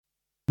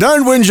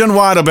Don't whinge and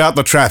whine about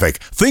the traffic.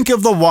 Think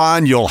of the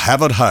wine you'll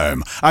have at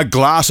home. A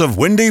glass of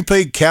Windy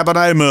Peak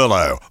Cabernet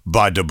Merlot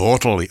by De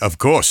Bortoli, of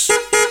course.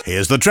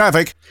 Here's the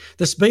traffic.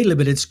 The speed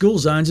limit in school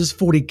zones is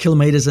 40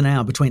 kilometres an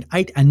hour between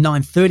 8 and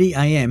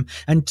 9:30am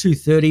and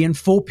 2:30 and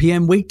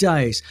 4pm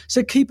weekdays.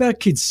 So keep our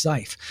kids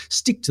safe.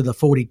 Stick to the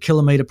 40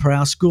 kilometre per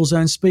hour school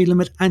zone speed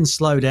limit and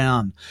slow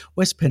down.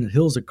 West Pennant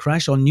Hills a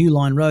crash on New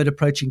Line Road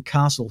approaching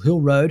Castle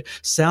Hill Road.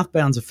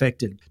 Southbound's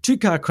affected.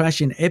 Two-car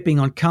crash in Epping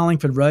on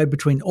Carlingford Road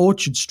between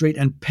Orchard Street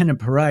and Pennant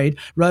Parade.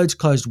 Roads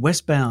closed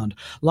westbound.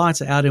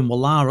 Lights are out in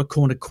Wallara,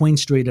 corner Queen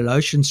Street at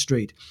Ocean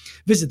Street.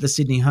 Visit the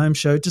Sydney Home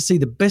Show to see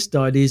the best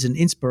ideas and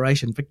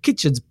inspiration for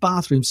kitchens,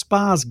 bathrooms,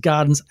 spas,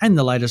 gardens and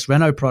the latest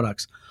Renault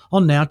products.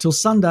 On now till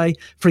Sunday,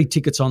 free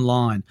tickets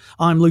online.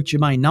 I'm Luke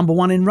Germain, number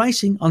one in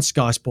racing on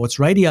Sky Sports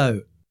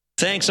Radio.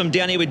 Thanks, I'm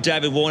down here with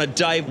David Warner.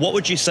 Dave, what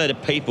would you say to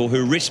people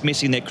who risk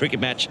missing their cricket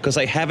match because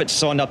they haven't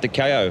signed up to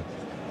KO?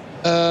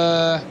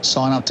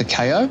 Sign up to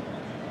KO?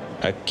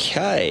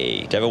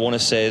 Okay. David Warner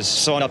says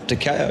sign up to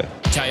KO.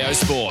 KO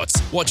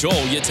Sports. Watch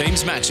all your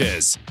team's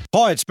matches.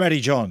 Hi, it's Matty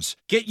Johns.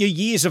 Get your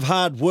years of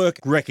hard work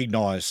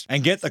recognised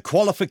and get the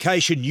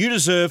qualification you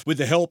deserve with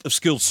the help of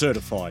Skills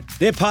Certified.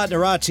 Their partner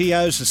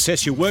RTOs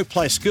assess your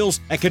workplace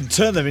skills and can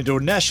turn them into a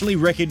nationally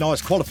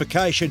recognised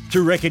qualification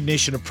through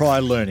recognition of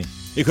prior learning.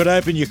 It could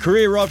open your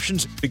career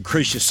options,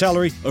 increase your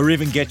salary, or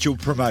even get you a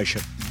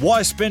promotion.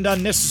 Why spend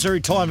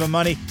unnecessary time and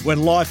money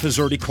when life has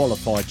already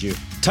qualified you?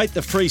 Take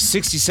the free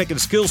 60-second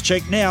skills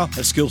check now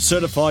at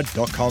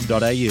skillscertified.com.au.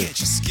 Get your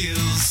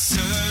skills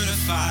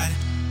certified.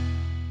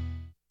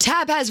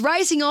 Tab has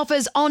racing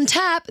offers on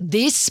tap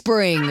this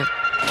spring.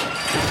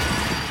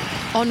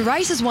 On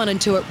races 1 and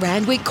 2 at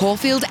Randwick,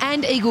 Caulfield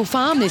and Eagle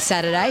Farm this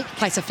Saturday,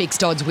 place a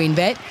fixed odds win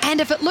bet, and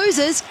if it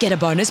loses, get a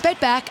bonus bet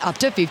back up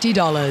to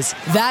 $50.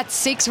 That's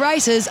 6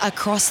 races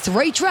across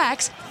 3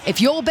 tracks. If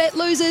your bet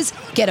loses,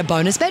 get a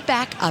bonus bet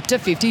back up to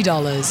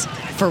 $50.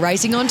 For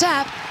Racing on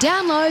Tap,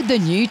 download the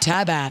new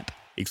Tab app.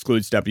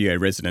 Excludes WA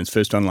residents.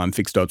 First online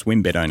fixed odds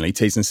win bet only.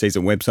 T's and C's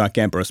at website.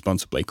 Gamble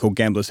responsibly. Call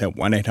Gamblers Help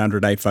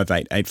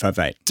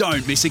 1-800-858-858.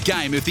 Don't miss a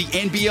game of the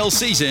NBL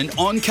season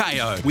on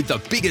KO with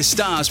the biggest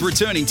stars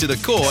returning to the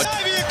court.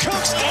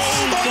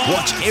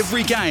 Watch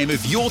every game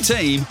of your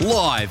team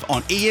live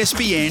on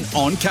ESPN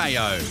on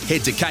KO.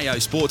 Head to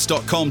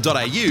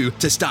kosports.com.au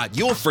to start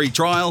your free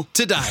trial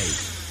today.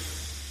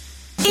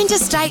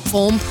 Interstate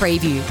Form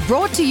Preview,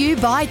 brought to you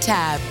by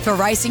Tab. For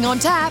Racing on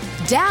Tap,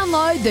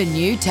 download the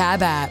new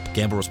Tab app.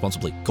 Gamble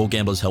responsibly. Call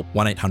Gamblers Help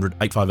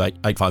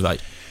 1-800-858-858.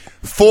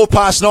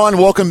 9:04.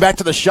 Welcome back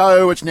to the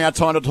show. It's now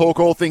time to talk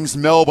all things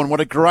Melbourne. What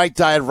a great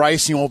day of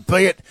racing,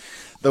 albeit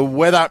the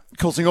weather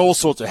causing all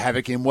sorts of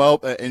havoc in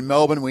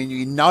Melbourne,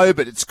 you know,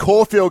 but it's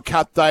Caulfield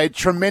Cup Day.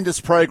 Tremendous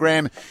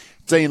program.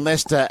 Dean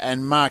Lester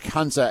and Mark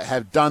Hunter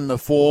have done the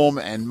form,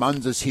 and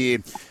Munz is here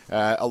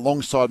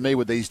alongside me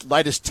with these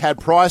latest Tab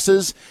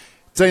prices.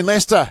 Dean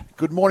Lester,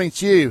 good morning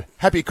to you.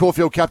 Happy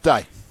Caulfield Cup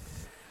Day.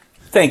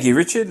 Thank you,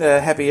 Richard.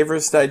 Happy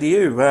Everest Day to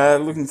you.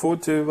 Looking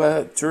forward to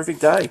a terrific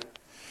day.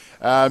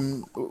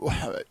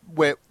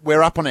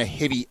 We're up on a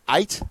heavy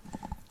 8.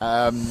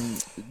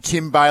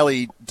 Tim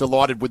Bailey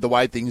delighted with the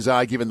way things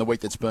are given the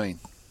week that's been.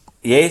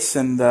 Yes,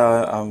 and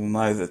I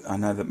know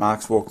that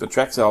Mark's walked the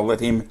track, so I'll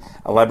let him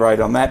elaborate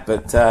on that.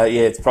 But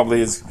it's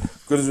probably as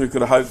good as we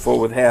could have hoped for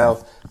with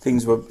how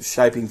things were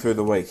shaping through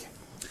the week.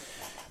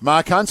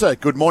 Mark Hunter,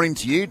 good morning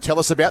to you. Tell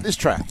us about this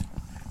track.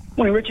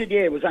 Morning, Richard.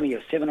 Yeah, it was only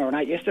a 7 or an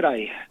 8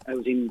 yesterday. It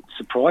was in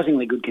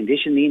surprisingly good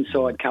condition. The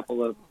inside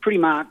couple are pretty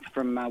marked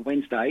from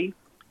Wednesday,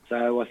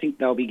 so I think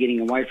they'll be getting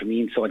away from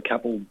the inside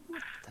couple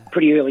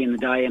pretty early in the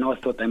day, and I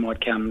thought they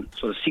might come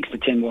sort of 6 to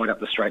 10 wide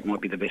up the straight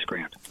might be the best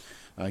ground.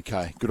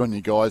 Okay, good on you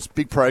guys.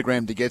 Big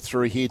program to get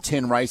through here.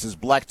 10 races,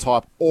 black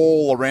type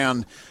all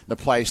around the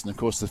place, and of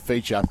course the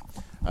feature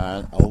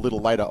a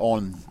little later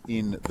on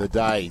in the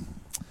day.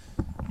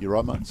 You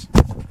right, Munz?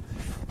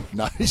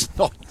 No, he's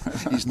not.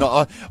 He's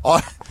not.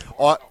 The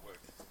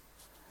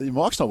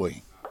mic's not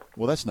working.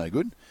 Well, that's no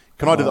good.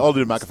 I'll do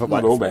the microphone.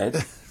 Not all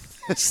bad.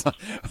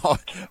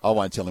 I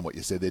won't tell him what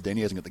you said there, Dan.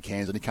 He hasn't got the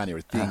cans and he can't hear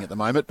a thing at the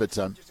moment, but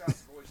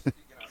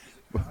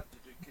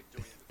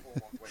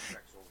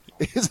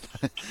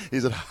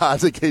is it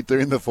hard to keep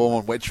doing the form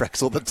on wet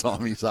tracks all the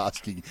time, he's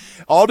asking.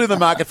 I'll do the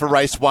market for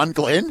race 1,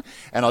 Glenn,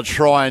 and I'll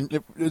try and...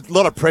 A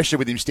lot of pressure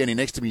with him standing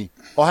next to me.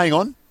 Oh, hang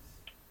on.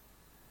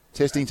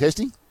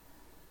 Testing.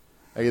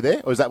 Are you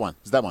there? Or is that one?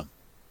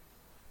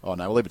 Oh,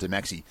 no, we'll leave it to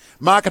Maxi.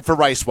 Market for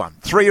race 1.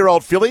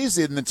 3-year-old fillies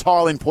in the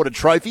Tile Imported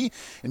Trophy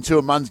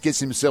until Munz gets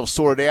himself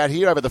sorted out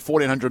here over the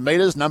 1,400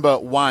 metres. Number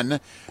 1,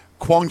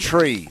 Quang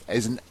Tri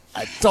is a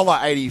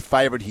 $1.80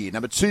 favourite here.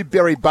 Number 2,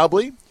 Berry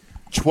Bubbly,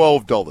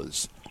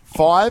 $12.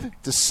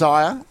 5,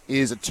 Desire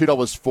is at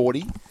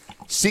 $2.40.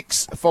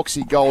 6,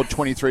 Foxy Gold,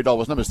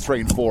 $23. Numbers 3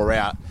 and 4 are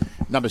out.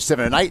 Numbers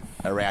 7 and 8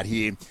 are out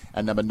here.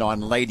 And number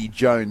 9, Lady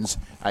Jones,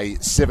 a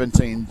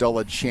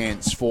 $17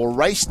 chance for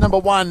race number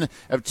 1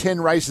 of 10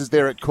 races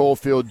there at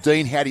Caulfield.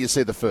 Dean, how do you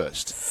see the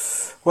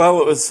first? Well,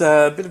 it was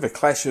a bit of a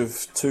clash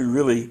of two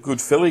really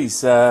good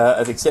fillies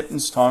at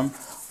acceptance time.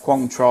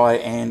 Quang Tri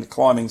and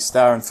Climbing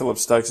Star, and Philip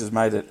Stokes has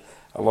made it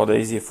a lot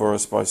easier for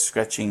us by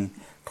scratching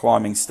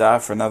Climbing Star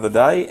for another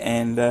day,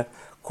 and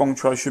Quang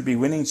Tri should be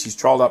winning. She's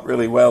trialled up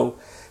really well.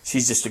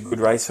 She's just a good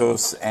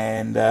racehorse,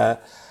 and I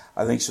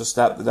think she'll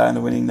start the day on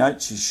the winning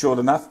note. She's short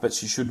enough, but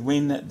she should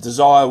win.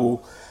 Desire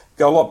will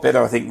go a lot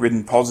better, I think,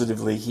 ridden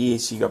positively here.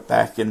 She got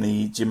back in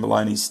the Jim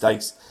Maloney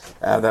Stakes.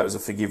 That was a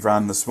forgive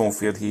run. The small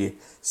field here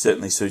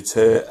certainly suits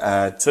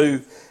her.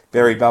 2,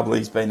 Berry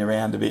Bubbly's been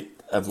around a bit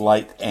of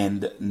late,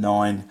 and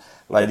 9,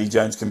 Lady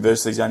Jones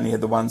conversely has only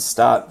had the one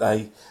start.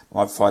 They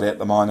might fight out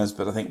the minors,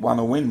 but I think 1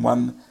 will win.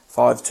 1,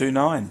 5, 2,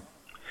 9.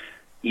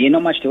 Yeah,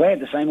 not much to add.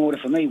 The same order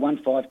for me. 1,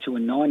 5, 2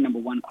 and 9. Number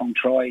 1, Quang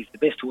Tri, is the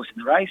best horse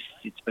in the race.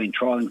 It's been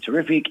trialling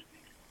terrific.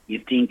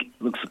 You'd think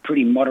it looks a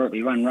pretty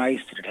moderately run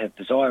race. It'd have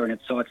Desire in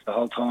its sights the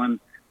whole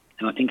time.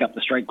 And I think up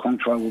the straight, Quang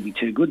Tri will be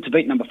too good to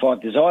beat number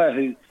 5, Desire,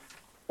 who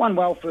won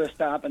well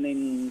first up and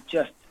then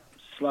just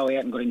slow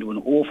out and got into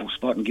an awful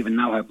spot and given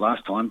no hope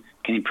last time.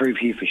 Can improve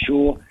here for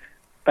sure.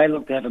 They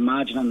look to have a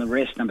margin on the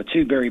rest. Number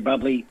 2, Berry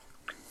Bubbly,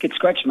 gets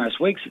scratched most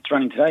weeks. It's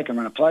running today, can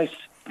run a place.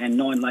 And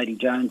 9, Lady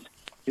Jones,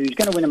 who's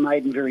going to win a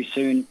maiden very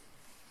soon.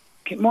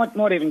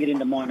 Might even get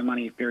into minor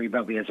money if Berry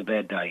Bubbly has a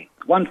bad day.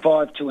 1,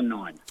 5, 2 and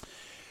 9.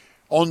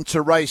 On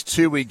to race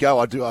 2 we go.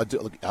 I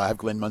have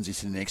Glenn Munsey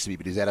sitting next to me,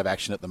 but he's out of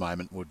action at the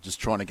moment. We're just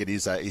trying to get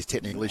his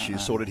technical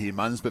issues sorted here,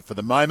 Muns. But for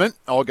the moment,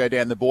 I'll go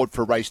down the board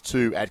for race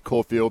 2 at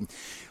Caulfield.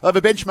 I'll have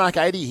a benchmark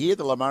 80 here,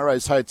 the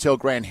Lamaros Hotel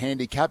Grand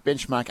Handicap.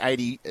 Benchmark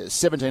 80,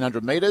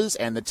 1,700 metres,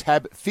 and the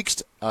tab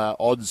fixed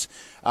odds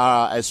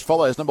are as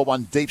follows. Number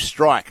 1, Deep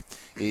Strike,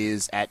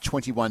 is at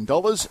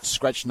 $21.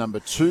 Scratch number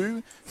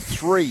 2.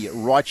 3,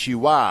 Right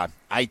You Are,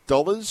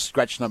 $8.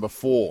 Scratch number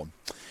 4.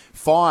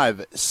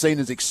 5,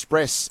 Cena's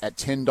Express at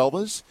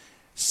 $10.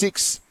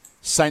 6,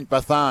 St.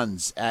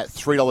 Bathans at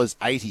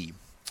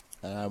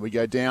 $3.80. We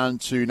go down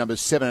to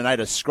numbers 7 and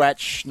 8, a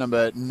scratch.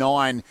 Number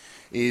 9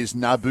 is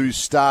Naboo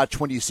Star,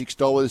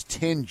 $26.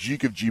 10,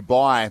 Duke of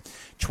Dubai,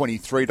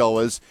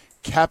 $23.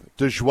 Cap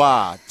de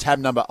Joie, tab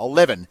number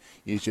 11,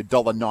 is your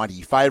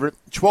 $1.90 favourite.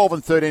 12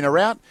 and 13 are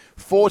out.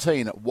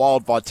 14,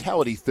 Wild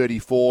Vitality,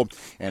 $34.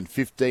 And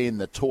 15,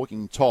 the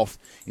Talking Toff,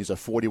 is a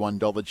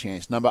 $41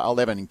 chance. Number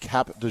 11,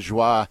 Cap de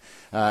Joie,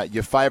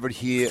 your favourite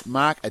here.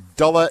 Mark,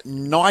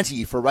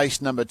 $1.90 for race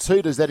number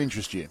 2. Does that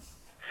interest you?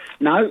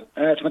 No,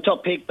 it's my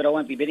top pick, but I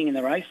won't be betting in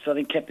the race. So I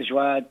think Cap de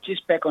Joie,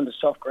 just back onto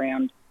soft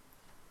ground,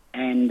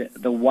 and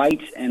the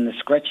weight and the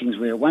scratchings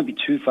where it won't be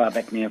too far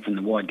back now from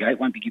the wide gate,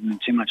 won't be giving them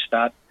too much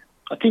start.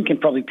 I think can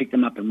probably pick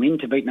them up and win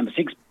to beat number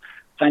 6,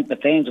 St.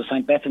 Bathans or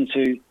St. Bathans,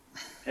 who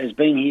has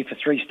been here for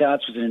 3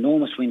 starts, was an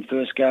enormous win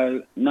first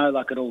go, no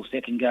luck at all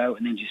second go,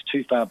 and then just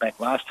too far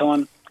back last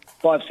time.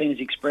 5, Cena's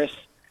Express,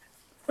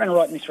 ran all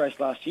right in this race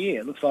last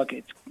year. It looks like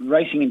it's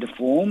racing into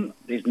form.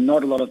 There's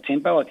not a lot of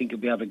tempo. I think he'll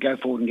be able to go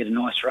forward and get a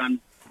nice run.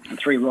 And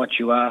 3, Right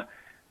You Are,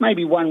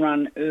 maybe 1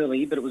 run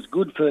early, but it was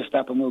good first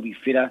up and will be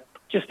fitter.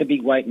 Just a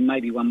big weight and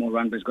maybe 1 more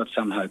run, but it's got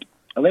some hope.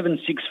 11,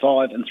 6,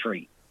 5 and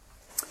 3.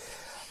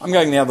 I'm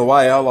going the other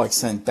way. I like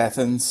St.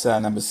 Bathans,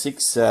 number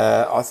 6.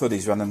 I thought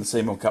his run in the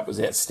Seymour Cup was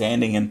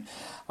outstanding, and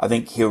I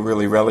think he'll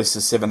really relish the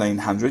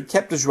 1,700.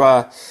 Cap de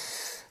Joie,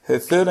 her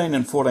 1,300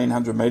 and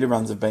 1,400 metre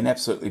runs have been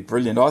absolutely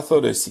brilliant. I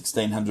thought her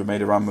 1,600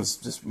 metre run was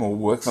just more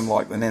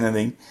workmanlike than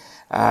anything,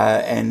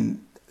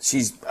 and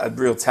she's a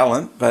real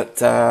talent,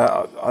 but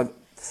I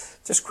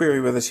just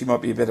query whether she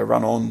might be a better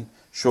run-on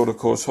shorter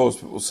course horse,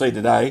 but we'll see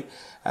today.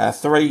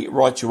 3,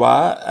 Right You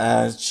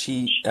Are,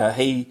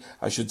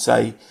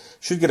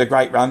 should get a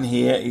great run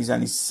here. He's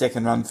only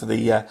second run for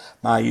the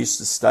Mar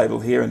Eustace stable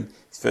here, and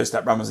his first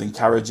up run was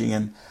encouraging.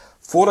 And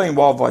 14,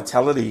 Wild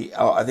Vitality,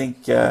 I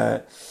think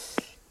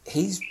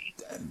he's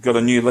got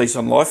a new lease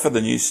on life for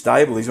the new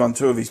stable. He's won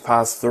 2 of his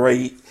past 3.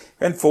 He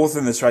ran 4th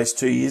in this race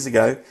 2 years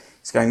ago.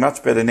 He's going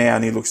much better now,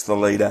 and he looks the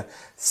leader.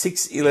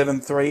 6,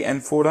 11, 3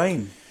 and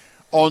 14.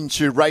 On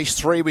to race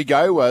 3 we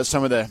go.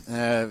 Some of the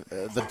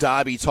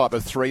Derby type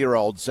of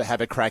 3-year-olds have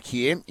a crack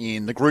here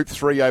in the Group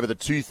 3 over the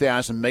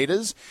 2,000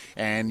 metres.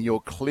 And your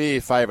clear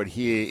favourite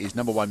here is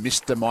number 1,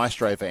 Mr.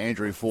 Maestro for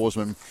Andrew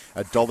Forsman,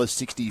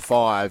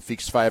 $1.65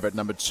 fixed favourite.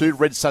 Number 2,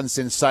 Red Sun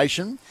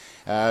Sensation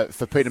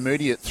for Peter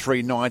Moody at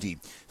 $3.90.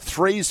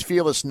 3's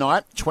Fearless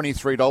Night,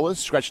 $23,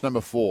 scratch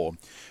number 4.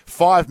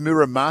 5,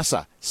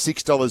 Muramasa,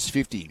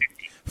 $6.50.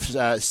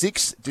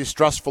 6,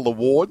 Distrustful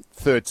Award,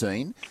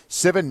 $13.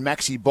 7,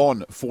 Maxi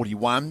Bond,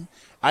 $41.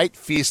 8,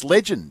 Fierce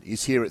Legend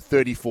is here at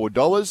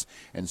 $34.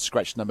 And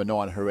scratch number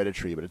 9,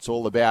 Hereditary. But it's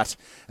all about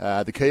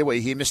the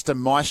Kiwi here. Mr.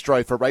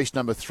 Maestro for race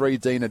number 3,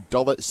 Dean,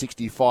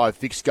 $1.65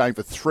 fixed, going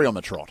for 3 on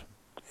the trot.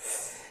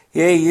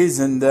 Yeah, he is,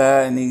 and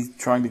he's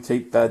trying to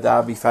keep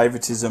Derby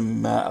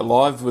favouritism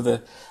alive with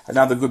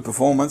another good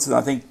performance. And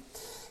I think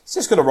he's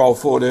just got to roll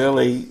forward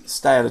early,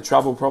 stay out of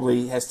trouble,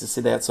 probably has to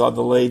sit outside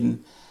the lead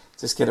and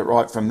just get it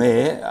right from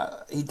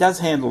there. He does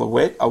handle a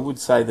wet. I would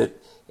say that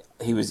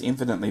he was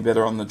infinitely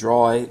better on the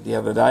dry the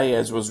other day,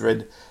 as was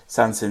Red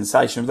Sun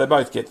Sensation. They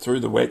both get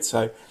through the wet,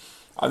 so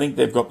I think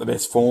they've got the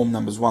best form,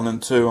 numbers 1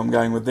 and 2. I'm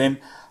going with them.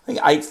 I think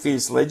 8,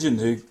 Fierce Legend,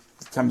 who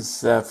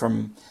comes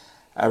from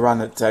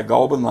run at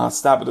Goulburn last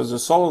start, but it was a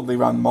solidly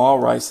run mile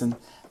race, and a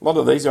lot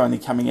of these are only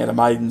coming out of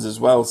maidens as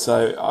well,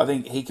 so I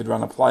think he could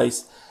run a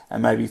place,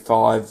 and maybe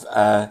 5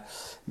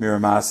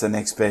 Miramasa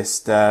next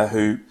best,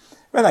 who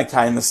ran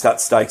okay in the Stud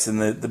Stakes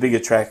and the bigger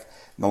track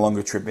and the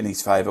longer trip in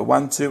his favour.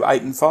 1, 2,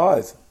 8 and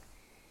 5.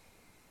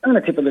 I'm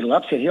going to tip a little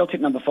upset here. I'll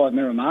tip number 5,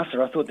 Miramasa.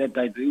 I thought that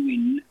debut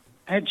win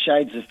had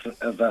shades of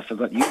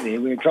Forgot You there,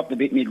 where it dropped a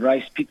bit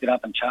mid-race, picked it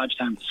up and charged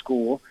home to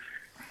score.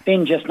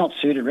 Then just not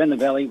suited, ran the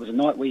valley. It was a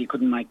night where you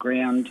couldn't make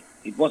ground.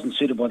 It wasn't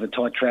suited by the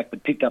tight track,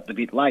 but picked up the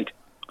bit late.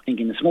 I think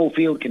in the small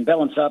field can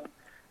balance up.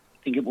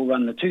 I think it will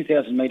run the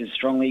 2,000 metres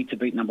strongly to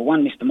beat number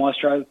 1, Mr.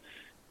 Maestro.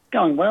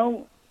 Going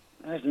well.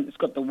 It's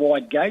got the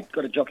wide gate,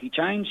 got a jockey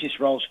change. Just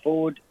rolls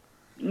forward.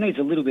 Needs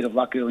a little bit of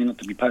luck early not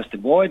to be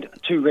posted wide.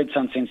 2, Red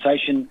Sun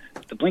Sensation.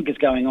 The blinkers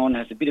going on,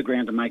 has a bit of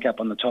ground to make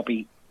up on the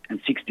toppy. And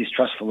 6,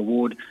 Distrustful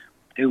Award,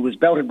 who was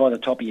belted by the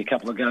toppy a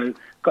couple ago.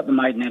 Got the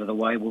maiden out of the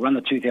way. Will run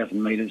the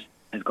 2,000 metres.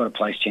 Has got a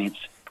place chance.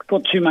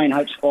 Got 2 main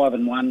hopes, 5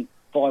 and 1,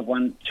 5,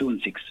 1, 2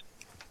 and 6.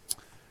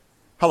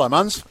 Hello,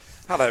 Muns.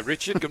 Hello,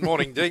 Richard. Good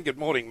morning, Dean. Good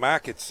morning,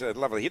 Mark. It's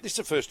lovely. This is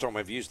the first time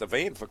I've used the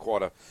van for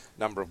quite a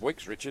number of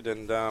weeks, Richard,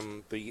 and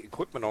the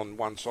equipment on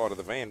one side of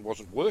the van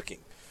wasn't working.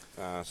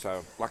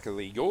 So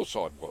luckily your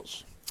side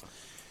was.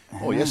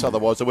 Oh, yes,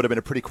 otherwise it would have been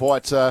a pretty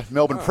quiet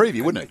Melbourne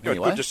preview, wouldn't it?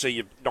 Anyway. Good to see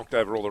you knocked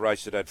over all the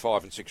races that had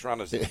 5 and 6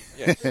 runners. Yeah.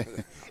 Yes.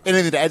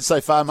 Anything to add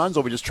so far, Muns,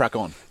 or we just truck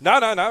on? No.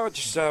 I'm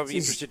just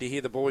interested to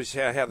hear the boys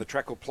how the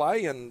track will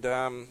play, and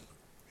I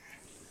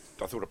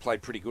thought it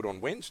played pretty good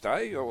on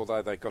Wednesday,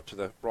 although they got to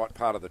the right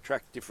part of the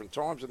track different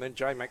times, and then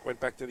J-Mac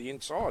went back to the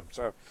inside.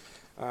 So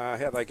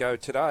how they go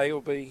today will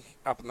be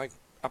up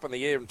in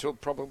the air until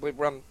probably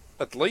run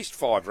at least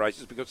 5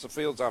 races, because the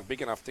fields aren't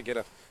big enough to get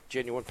a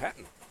genuine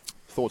pattern.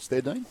 Thoughts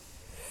there, Dean?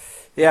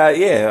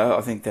 Yeah,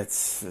 I think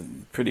that's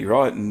pretty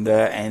right, and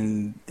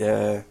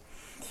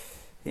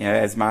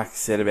as Mark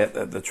said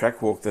about the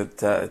track walk,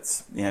 that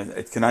it's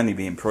it can only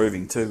be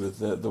improving too with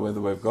the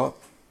weather we've got.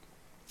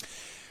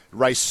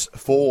 Race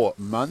 4,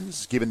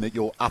 Muns, given that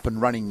you're up and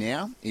running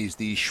now, is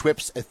the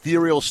Schweppes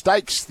Ethereal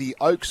Stakes. The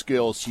Oaks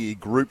girls here,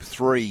 Group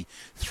 3,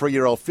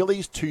 3-year-old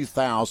fillies,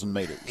 2,000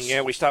 metres. Yeah,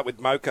 we start with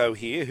Moko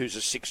here, who's a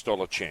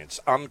 $6 chance.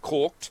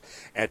 Uncorked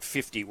at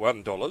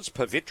 $51.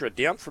 Pavitra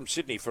down from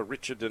Sydney for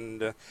Richard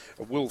and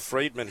Will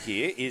Friedman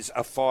here is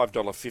a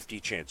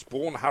 $5.50 chance.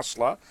 Born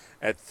Hustler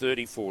at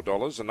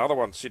 $34. Another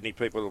one Sydney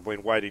people have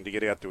been waiting to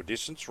get out to a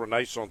distance.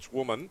 Renaissance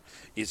Woman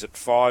is at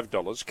 $5.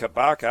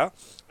 Kabaka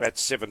at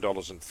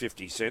 $7.50.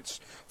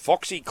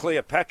 Foxy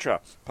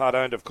Cleopatra, part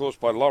owned of course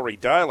by Laurie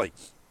Daly,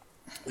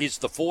 is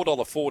the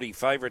 $4.40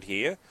 favourite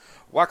here.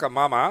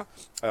 Wakamama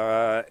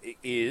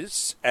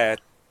is at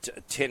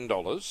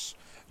 $10.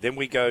 Then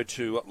we go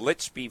to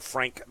Let's Be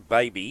Frank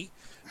Baby,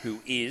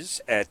 who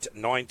is at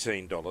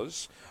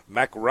 $19.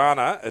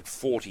 Macrana at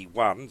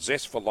 $41.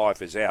 Zest for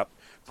Life is out.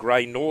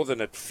 Grey Northern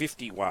at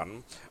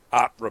 $51.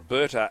 Art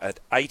Roberta at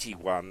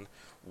 $81.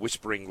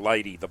 Whispering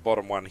Lady, the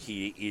bottom one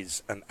here,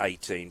 is an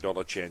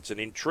 $18 chance. An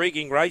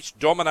intriguing race,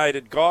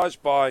 dominated, guys,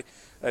 by,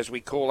 as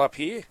we call up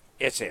here,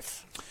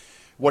 SF.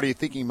 What are you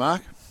thinking,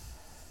 Mark?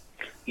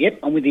 Yep,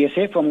 I'm with the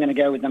SF. I'm going to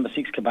go with number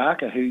 6,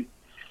 Kabaka, who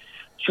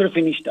should have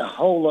finished a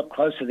whole lot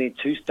closer there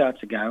 2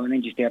 starts ago and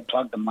then just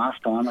outplugged them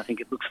last time. I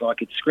think it looks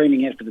like it's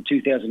screaming out for the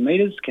 2,000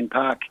 metres. Can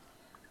park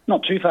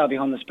not too far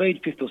behind the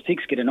speed, 5th or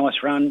 6th, get a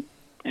nice run,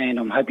 and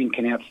I'm hoping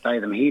can outstay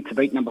them here to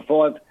beat number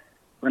 5,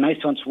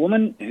 Renaissance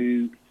Woman,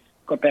 who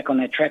got back on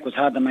that track, was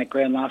hard to make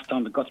ground last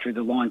time, but got through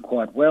the line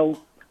quite well.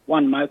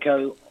 1,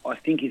 Moko, I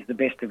think is the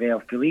best of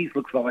our fillies.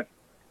 Looks like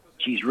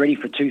she's ready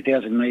for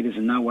 2,000 metres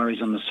and no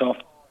worries on the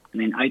soft.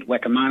 And then 8,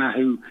 Wakamana,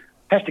 who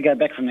has to go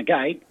back from the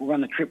gate, will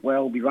run the trip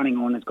well, will be running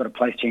on, has got a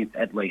place chance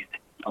at least.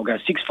 I'll go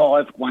 6,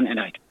 5, 1 and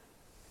 8.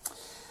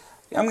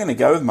 Yeah, I'm going to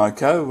go with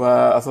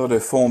Moko. I thought her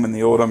form in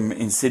the autumn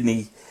in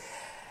Sydney,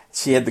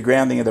 she had the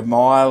grounding at a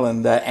mile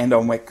and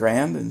on wet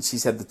ground, and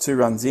she's had the 2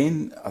 runs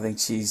in. I think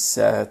she's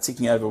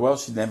ticking over well.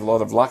 She didn't have a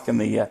lot of luck in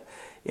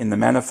the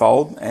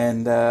manifold,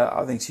 and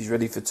I think she's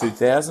ready for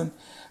 2,000.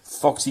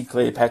 Foxy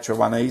Cleopatra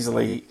won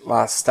easily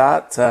last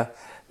start. It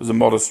was a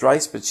modest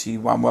race, but she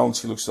won well, and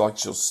she looks like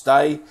she'll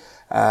stay.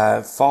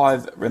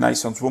 5,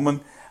 Renaissance Woman,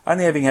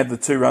 only having had the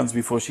 2 runs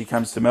before she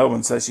comes to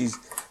Melbourne, so she's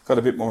got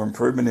a bit more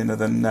improvement in her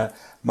than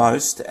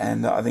most,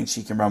 and I think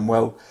she can run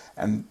well.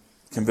 And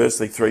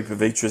conversely, 3,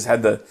 Pavitra's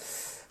had the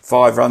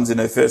 5 runs in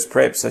her first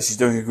prep, so she's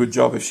doing a good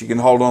job. If she can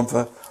hold on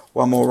for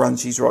one more run,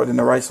 she's right in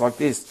a race like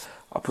this.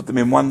 I put them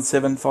in 1,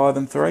 7, 5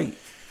 and 3.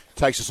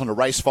 Takes us on to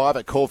race 5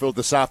 at Caulfield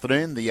this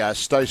afternoon. The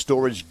Stowe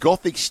Storage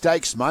Gothic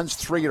Stakes, Muns.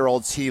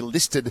 3-year-olds here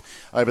listed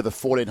over the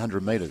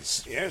 1,400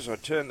 metres. Yeah, as I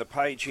turn the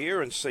page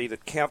here and see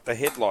that Count the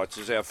Headlights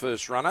is our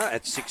first runner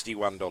at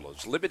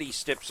 $61. Liberty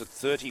Steps at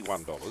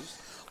 $31.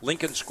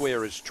 Lincoln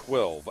Square is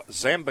 $12.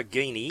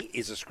 Zamborghini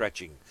is a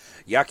scratching.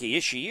 Yaki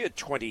Ishi at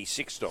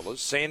 $26.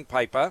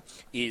 Sandpaper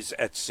is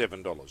at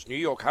 $7. New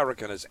York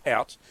Hurricane is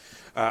out.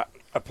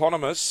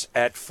 Eponymous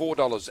at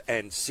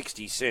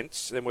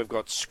 $4.60. Then we've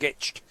got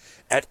Sketched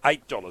at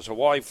 $8.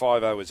 Hawaii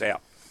 5-0 is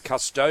out.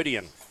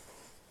 Custodian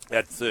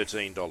at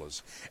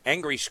 $13.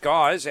 Angry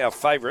Skies, our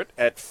favourite,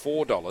 at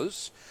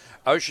 $4.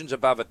 Oceans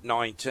Above at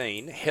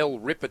 $19, Hell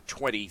Rip at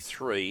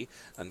 $23,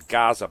 and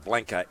Gaza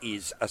Blanca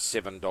is a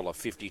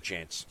 $7.50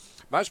 chance.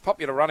 Most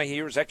popular runner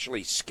here is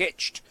actually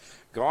Sketched,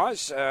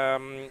 guys.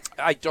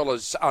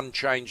 $8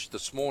 unchanged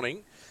this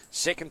morning.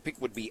 Second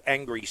pick would be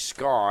Angry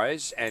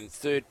Skies, and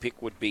third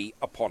pick would be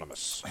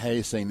Eponymous. How are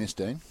you seeing this,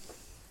 Dean?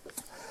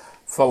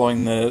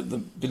 Following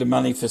the bit of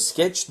money for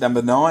Sketch,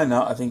 number 9,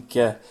 I think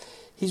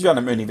his run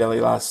at Moonee Valley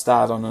last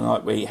start on a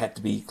night where he had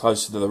to be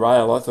closer to the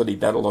rail. I thought he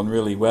battled on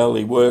really well.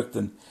 He worked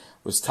and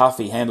was tough.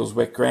 He handles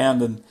wet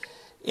ground, and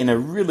in a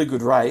really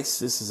good race,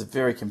 this is a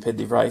very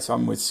competitive race.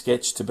 I'm with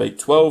Sketch to beat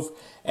 12.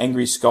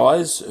 Angry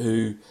Skies,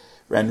 who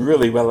ran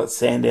really well at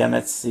Sandown.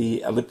 That's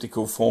the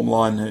elliptical form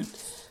line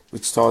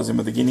which ties in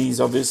with the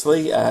Guineas,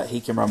 obviously. He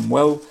can run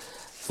well.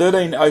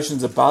 13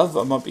 Oceans Above.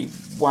 I might be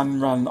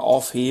one run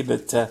off here,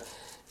 but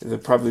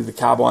probably the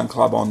Carbine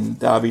Club on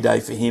Derby Day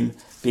for him.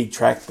 Big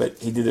track, but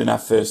he did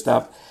enough first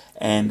up.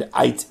 And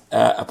 8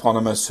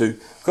 Eponymous, who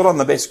got on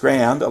the best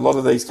ground. A lot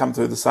of these come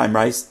through the same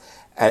race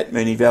at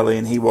Moonee Valley,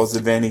 and he was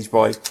advantaged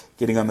by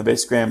getting on the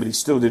best ground, but he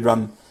still did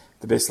run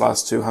the best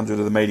last 200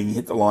 of the meeting. He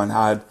hit the line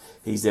hard.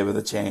 He's there with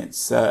a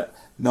chance.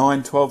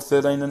 9, 12,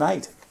 13 and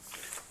 8.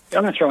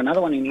 I'm going to throw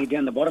another one in here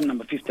down the bottom,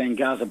 number 15,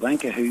 Gaza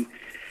Blanca, who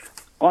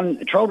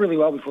trialled really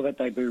well before that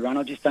debut run.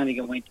 I just don't think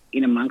it went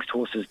in amongst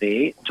horses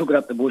there. Took it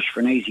up the bush for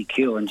an easy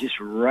kill and just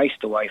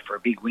raced away for a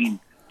big win.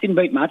 Didn't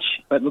beat much,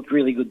 but looked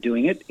really good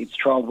doing it. It's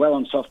trialled well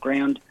on soft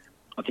ground.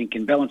 I think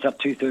can balance up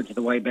 2/3 of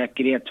the way back,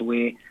 get out to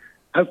where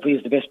hopefully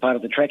is the best part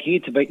of the track here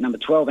to beat number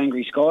 12,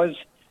 Angry Skies.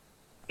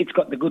 It's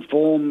got the good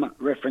form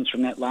reference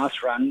from that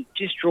last run.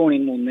 Just drawn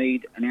in will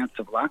need an ounce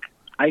of luck.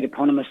 8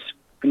 Eponymous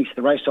finished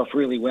the race off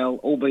really well,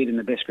 albeit in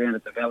the best ground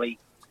at the Valley.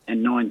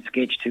 And 9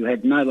 Sketched, who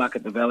had no luck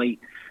at the Valley.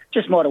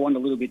 Just might have won a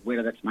little bit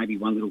wetter. That's maybe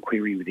one little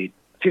query with it.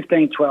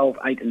 15, 12,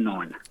 8 and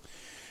 9.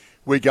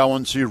 We go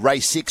on to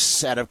race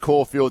 6 out of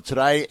Caulfield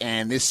today,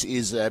 and this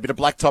is a bit of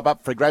black top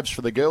up for grabs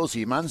for the girls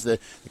here, Muns. The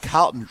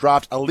Carlton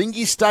Draft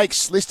Alinghi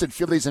Stakes listed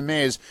fillies and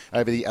mares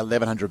over the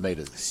 1,100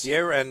 metres.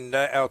 Yeah, and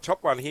our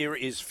top one here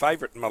is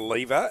favourite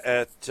Maliva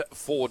at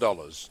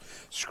 $4.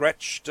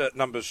 Scratched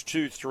numbers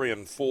 2, 3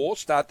 and 4.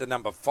 Start to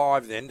number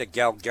 5 then to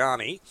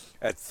Galgani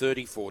at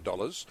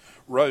 $34.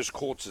 Rose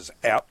Quartz is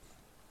out.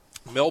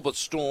 Melbourne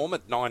Storm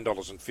at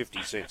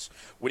 $9.50.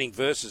 Winning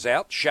Versus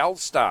out.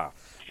 Shallstar,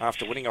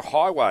 after winning a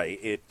highway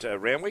at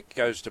Randwick,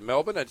 goes to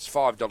Melbourne. It's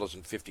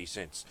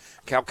 $5.50.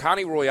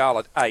 Kalkani Royale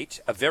at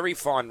 8. A Very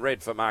Fine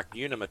Red for Mark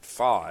Newnham at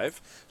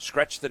 5.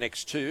 Scratch the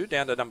next 2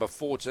 down to number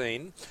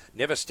 14.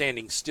 Never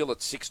Standing Still at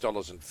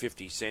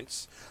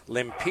 $6.50.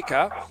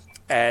 Lempica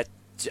at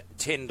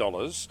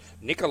 $10.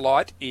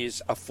 Nicolite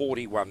is a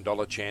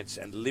 $41 chance,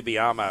 and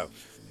Libiamo,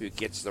 who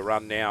gets the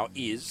run now,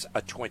 is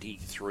a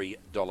 $23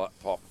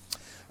 pop.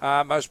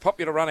 Most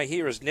popular runner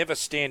here is Never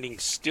Standing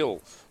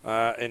Still,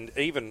 and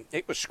even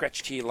it was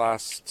scratched here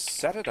last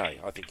Saturday,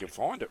 I think you'll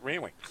find, at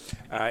Randwick,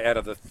 out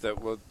of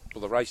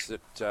the race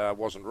that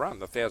wasn't run,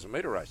 the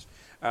 1,000-metre race.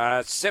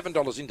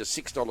 $7 into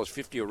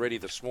 $6.50 already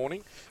this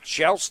morning.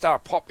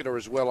 Shallstar popular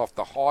as well off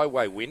the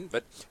highway win,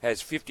 but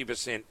has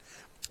 50%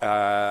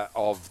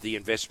 of the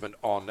investment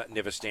on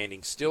Never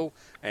Standing Still,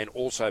 and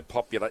also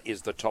popular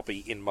is the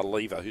toppy in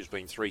Maliva, who's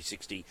been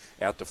 $3.60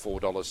 out to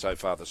 $4 so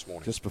far this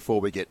morning. Just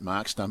before we get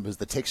Mark's numbers,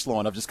 the text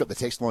line, I've just got the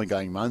text line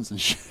going, Muns, and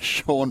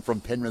Sean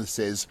from Penrith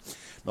says,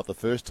 not the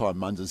first time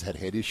Muns has had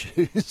head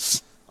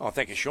issues. Oh,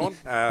 thank you, Sean.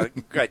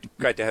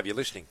 Great to have you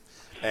listening.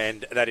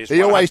 And that is...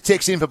 He always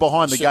texts in for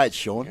behind the gates,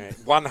 Sean.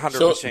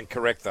 100%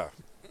 correct, though.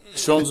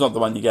 Sean's not the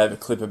one you gave a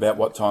clip about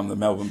what time the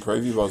Melbourne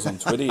preview was on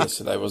Twitter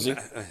yesterday, was he?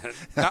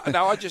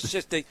 No,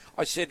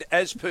 I said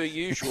as per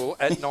usual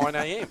at 9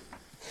 a.m.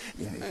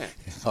 Yeah.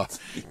 Oh,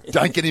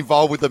 don't get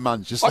involved with the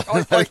Muns. Just let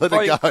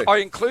it go. I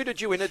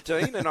included you in it,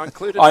 Dean, and I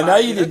included... I know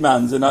you did,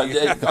 Muns, and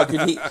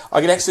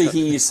I could actually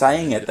hear you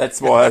saying it. That's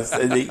why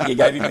you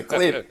gave him a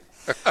clip.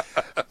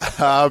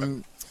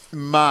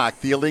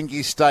 Mark, the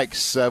Alinghi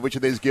Stakes, which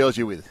of these girls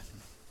are you with?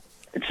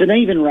 It's an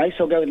even race.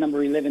 I'll go with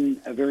number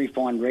 11, A Very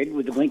Fine Red,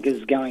 with the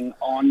blinkers going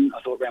on.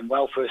 I thought ran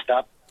well first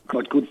up.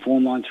 Got good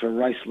form lines for a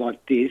race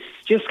like this.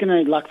 Just going to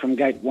need luck from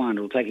gate 1.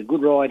 It'll take a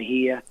good ride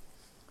here.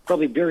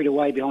 Probably buried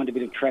away behind a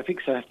bit of traffic,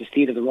 so I have to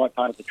steer to the right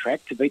part of the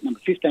track to beat number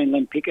 15,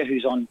 Len Picker,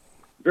 who's on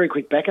very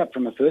quick backup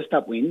from a first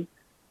up win.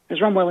 Has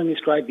run well in this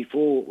grade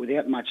before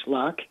without much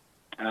luck.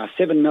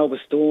 7, Melbourne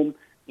Storm,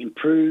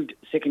 improved.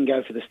 Second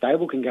go for the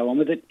stable, can go on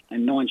with it.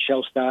 And 9,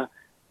 Shallstar.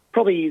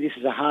 Probably this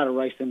is a harder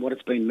race than what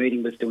it's been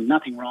meeting, but it's doing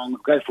nothing wrong.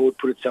 Go forward,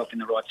 put itself in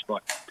the right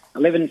spot.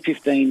 11,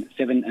 15,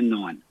 7 and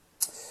 9.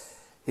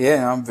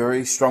 Yeah, I'm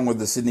very strong with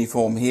the Sydney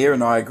form here,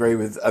 and I agree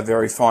with A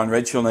Very Fine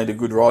Red. She'll need a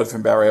good ride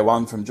from barrier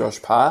 1 from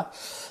Josh Parr.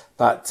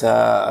 But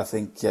I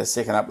think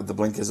second up with the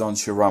blinkers on,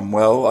 she'll run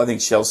well. I think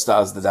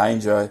Shallstar's the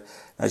danger.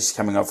 I know she's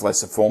coming off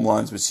lesser form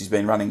lines, but she's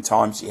been running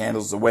time. She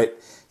handles the wet.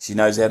 She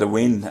knows how to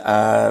win.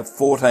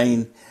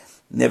 14,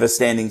 Never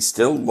Standing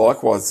Still.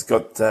 Likewise,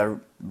 got...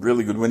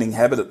 really good winning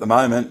habit at the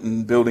moment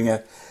and building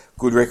a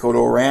good record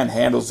all round,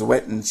 handles the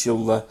wet, and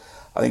she'll,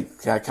 I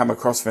think, come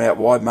across from out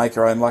wide, make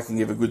her own luck and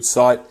give a good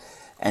sight.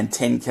 And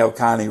 10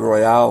 Calcani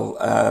Royale,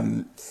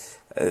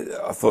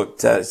 I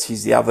thought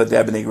she's the other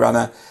Dabney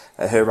runner.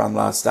 Her run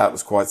last start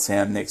was quite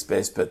sound, next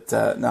best. But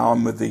no,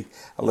 I'm with the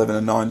 11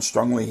 and 9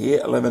 strongly here.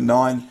 11,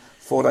 9,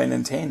 14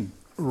 and 10.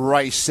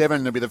 Race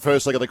 7 will be the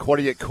first leg of the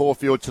quaddie at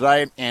Caulfield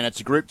today, and it's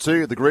a Group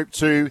 2. The Group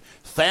 2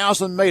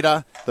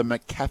 1,000-metre, the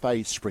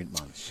McCafe Sprint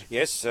ones.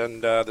 Yes,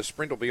 and the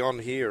sprint will be on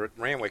here at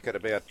Randwick at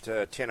about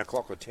 10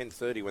 o'clock or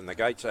 10:30 when the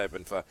gates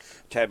open for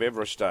Tab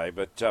Everest Day.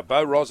 But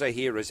Bo Rosa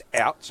here is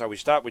out, so we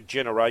start with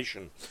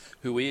Generation,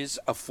 who is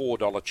a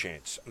 $4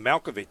 chance.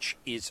 Malkovich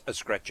is a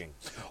scratching.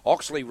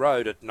 Oxley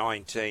Road at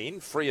 19,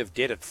 Free of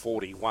Debt at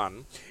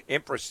 41,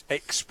 Empress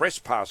Express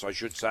Pass, I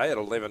should say, at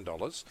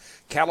 $11,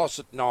 Kalos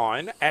at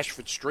 9,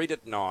 Ashford Street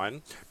at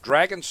 9,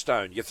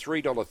 Dragonstone, your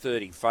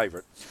 $3.30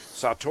 favourite.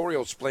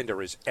 Sartorial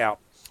Splendour is out.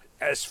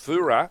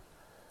 Asfura,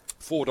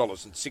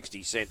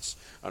 $4.60,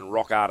 and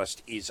Rock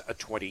Artist is a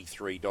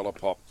 $23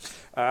 pop.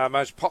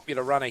 Most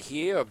popular runner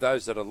here of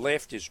those that are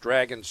left is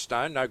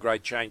Dragonstone. No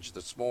great change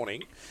this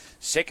morning.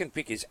 Second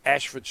pick is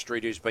Ashford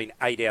Street, who's been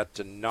 8 out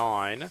to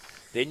 9.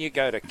 Then you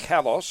go to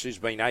Kalos, who's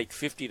been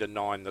 8.50 to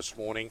 9 this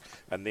morning,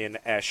 and then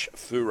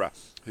Ashfura,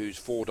 who's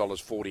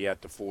 $4.40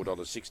 out to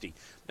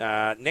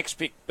 $4.60. Next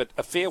pick, but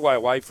a fair way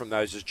away from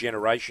those, is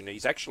Generation.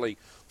 He's actually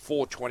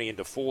 4.20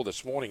 into 4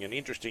 this morning. And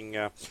interesting,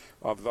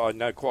 I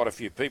know quite a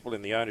few people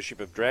in the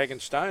ownership of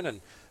Dragonstone,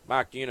 and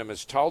Mark Newnham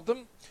has told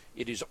them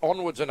it is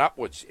onwards and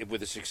upwards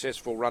with a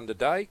successful run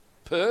today,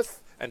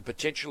 Perth, and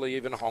potentially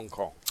even Hong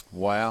Kong.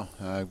 Wow.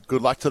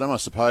 Good luck to them, I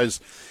suppose.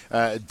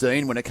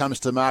 Dean, when it comes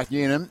to Mark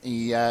Newnham,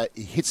 he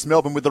hits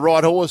Melbourne with the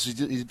right horse.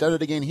 He's done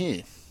it again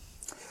here.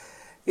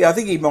 Yeah, I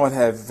think he might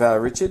have,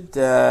 Richard.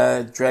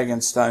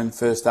 Dragonstone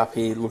first up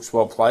here looks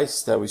well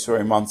placed. We saw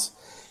him once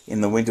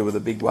in the winter with a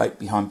big weight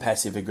behind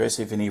Passive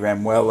Aggressive, and he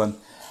ran well. And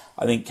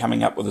I think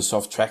coming up with a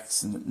soft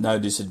track's no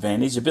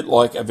disadvantage. A bit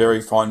like a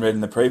Very Fine Red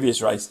in the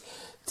previous race.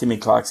 Timmy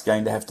Clark's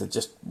going to have to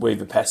just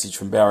weave a passage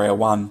from barrier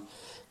 1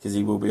 because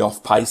he will be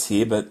off pace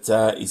here, but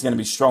he's going to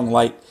be strong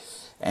late,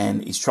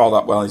 and he's trialled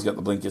up well. He's got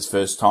the blinkers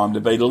first time to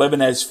beat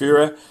 11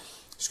 Asfura.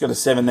 She's got a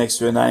 7 next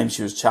to her name.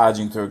 She was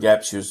charging through a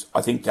gap. She was,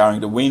 I think,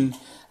 going to win.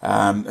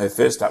 Her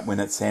first up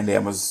win at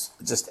Sandown was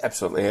just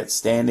absolutely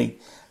outstanding.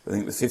 I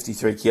think with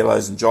 53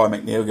 kilos and Jai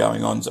McNeil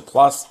going on is a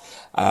plus.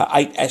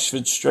 8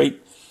 Ashford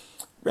Street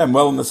ran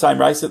well in the same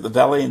race at the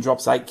Valley and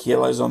drops 8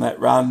 kilos on that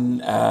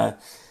run.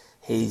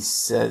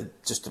 He's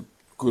just a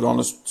good,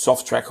 honest,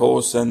 soft track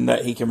horse, and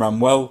he can run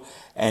well.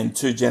 And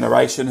 2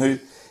 Generation, who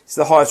is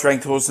the highest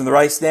ranked horse in the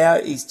race now.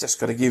 He's just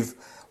got to give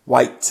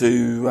weight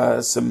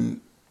to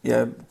some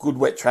good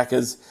wet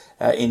trackers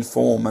in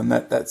form, and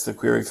that's the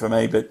query for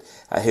me, but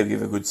he'll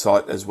give a good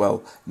sight as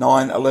well.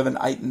 9, 11,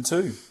 8 and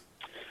 2.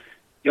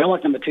 Yeah, I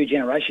like number 2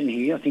 Generation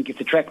here. I think if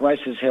the track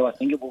races how I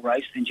think it will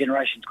race, then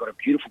Generation's got a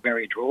beautiful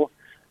barrier draw.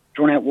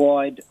 Drawn out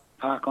wide,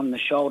 park on the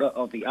shoulder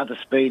of the other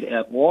speed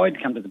out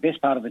wide, come to the best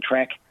part of the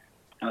track.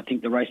 I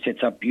think the race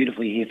sets up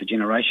beautifully here for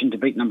Generation to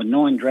beat number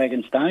 9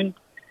 Dragonstone.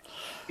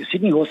 Your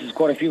Sydney horse has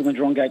quite a few in the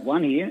drawn gate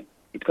 1 here.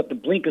 It's got the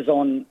blinkers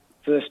on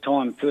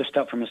first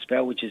up from a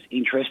spell, which is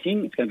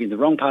interesting. It's going to be in the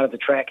wrong part of the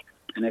track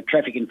and have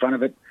traffic in front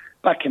of it,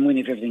 but can win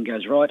if everything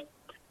goes right.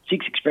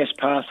 6 Express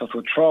Pass, I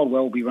thought trialled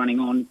well, will be running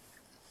on.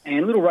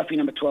 And little roughie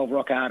number 12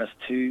 Rock Artist,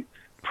 who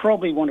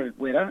probably wanted it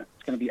wetter.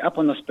 It's going to be up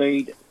on the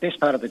speed, best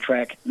part of the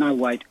track, no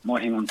weight,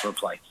 might hang on for a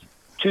place.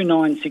 2,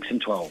 9, 6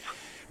 and 12.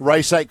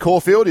 Race 8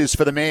 Caulfield is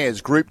for the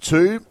mares. Group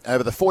 2,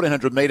 over the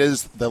 1,400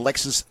 metres, the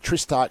Lexus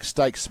Tristarc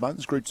Stakes.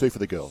 Smuns, Group 2 for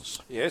the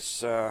girls.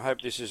 Yes, I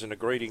hope this isn't a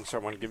greeting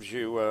someone gives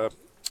you of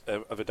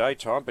a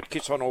daytime, but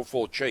Kiss on All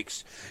Four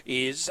Cheeks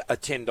is a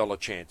 $10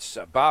 chance.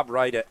 Barb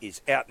Raider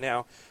is out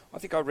now. I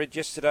think I read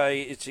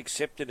yesterday it's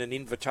accepted an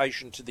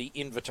invitation to the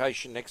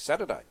invitation next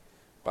Saturday.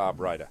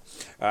 Barb Raider.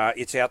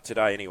 It's out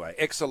today anyway.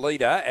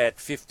 Exalida at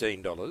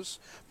 $15.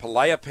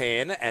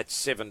 Palayapan at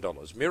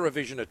 $7. Mirror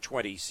Vision at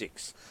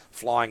 $26.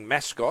 Flying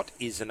Mascot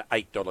is an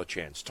 $8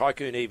 chance.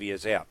 Tycoon Evie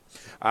is out.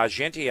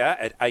 Argentia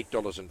at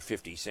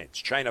 $8.50.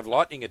 Chain of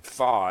Lightning at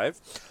 $5.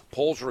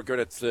 Paul's Regret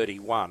at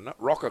 $31.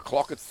 Rocker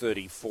Clock at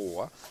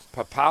 $34.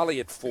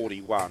 Papali at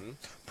 $41.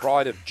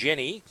 Pride of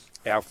Jenny,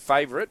 our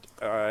favourite,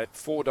 at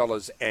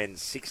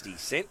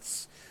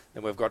 $4.60.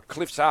 Then we've got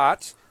Cliff's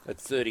Art at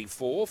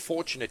 $34,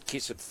 Fortunate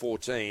Kiss at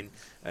 $14,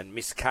 and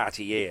Miss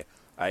Cartier,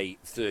 a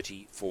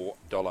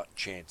 $34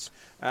 chance.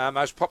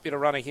 Most popular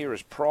runner here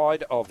is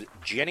Pride of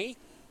Jenny.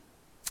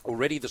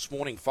 Already this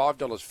morning,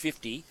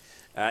 $5.50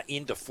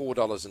 into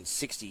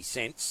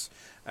 $4.60.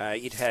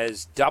 It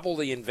has double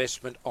the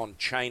investment on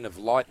Chain of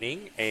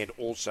Lightning and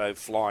also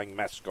Flying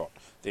Mascot,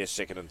 their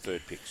second and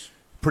third picks.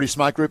 Pretty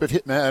smart group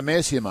of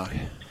mares here, Mark.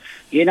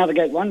 Yeah, another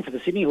gate 1 for the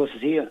Sydney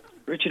horses here.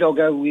 Richard, I'll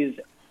go with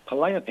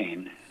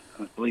Palayapan.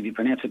 I believe you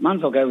pronounce it,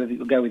 Muns. I'll go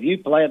with you.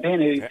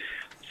 Palayapan, who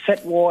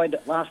sat wide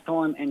last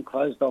time and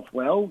closed off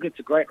well, gets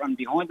a great run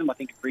behind them. I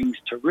think it brings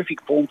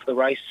terrific form for the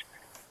race.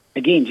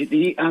 Again,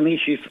 the only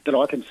issue that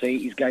I can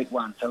see is gate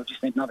 1, so we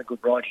just need another good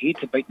ride here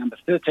to beat number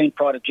 13,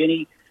 Pride of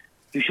Jenny.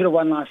 who should have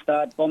won last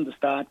start, bombed the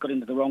start, got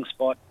into the wrong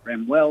spot,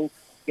 ran well,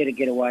 get a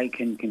getaway,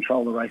 can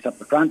control the race up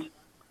the front.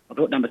 I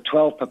thought number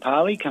 12,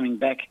 Papali, coming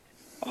back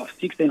off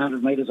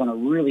 1,600 metres on a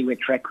really wet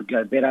track, could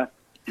go better,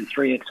 and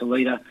 3X a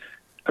leader.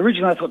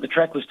 Originally, I thought the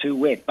track was too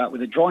wet, but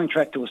with a drying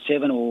track to a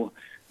 7, or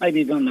maybe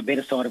even on the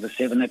better side of a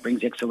 7, that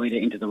brings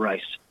Exolita into the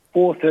race.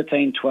 4,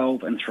 13,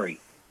 12 and 3.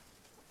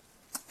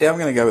 Yeah, I'm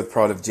going to go with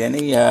Pride of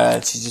Jenny.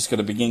 She's just got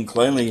to begin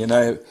cleanly. You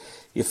know,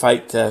 your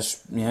fate,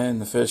 in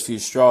the first few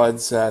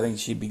strides, I think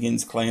she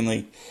begins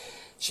cleanly.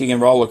 She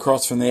can roll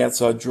across from the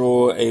outside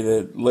draw,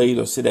 either lead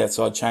or sit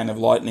outside Chain of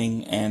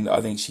Lightning, and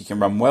I think she can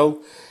run well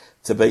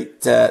to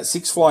beat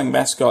 6 Flying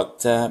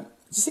Mascot. I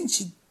just think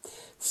she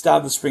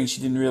started the spring,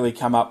 she didn't really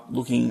come up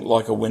looking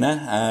like a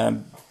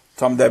winner.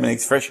 Tom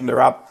Dominique's freshened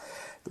her up.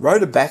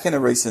 Rode her back in a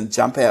recent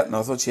jump out, and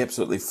I thought she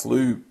absolutely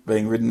flew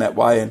being ridden that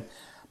way, and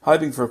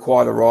hoping for a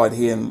quieter ride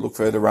here and look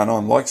for her to run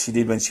on, like she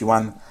did when she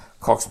won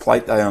Cox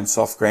Plate Day on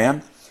soft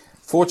ground.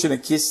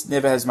 Fortunate Kiss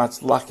never has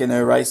much luck in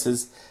her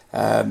races.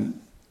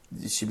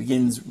 She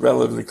begins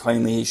relatively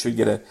cleanly. He should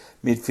get a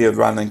midfield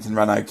run and can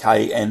run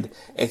okay. And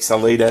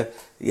Exolita,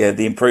 yeah,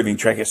 the improving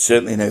track is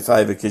certainly in her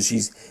favour because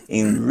she's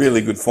in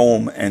really good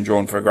form and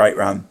drawn for a great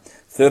run.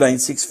 13,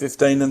 6,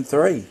 15 and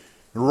 3.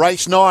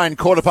 Race 9,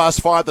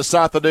 5:15 this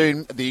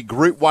afternoon, the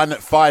Group 1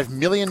 $5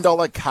 million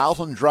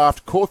Carlton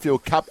Draft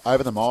Caulfield Cup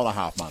over the mile and a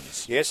half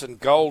months. Yes, and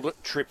Gold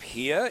Trip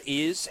here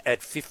is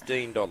at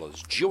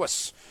 $15.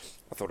 Jewess,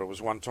 I thought it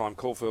was one-time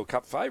Caulfield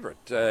Cup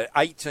favourite,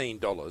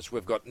 $18.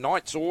 We've got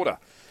Knight's Order,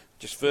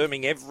 just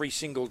firming every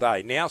single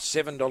day, now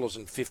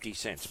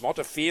 $7.50.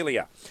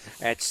 Montefilia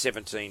at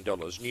 $17.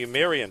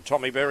 Numerian,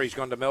 Tommy Berry's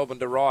gone to Melbourne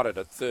to ride it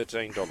at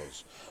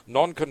 $13.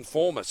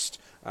 Nonconformist,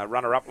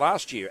 runner-up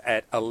last year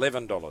at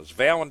 $11.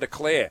 Vow and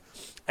Declare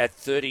at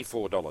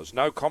 $34.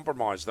 No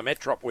Compromise, the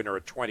Metrop winner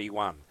at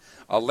 $21.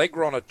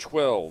 Allegron at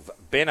 $12.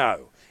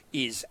 Benno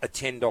is a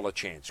 $10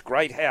 chance.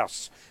 Great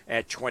House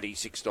at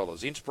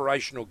 $26.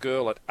 Inspirational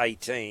Girl at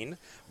 $18.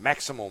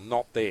 Maximal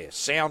not there.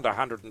 Sound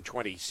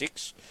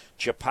 $126.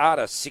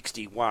 Chapada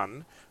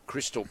 $61.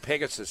 Crystal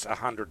Pegasus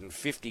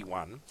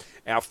 $151.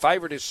 Our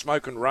favourite is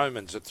Smokin'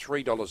 Romans at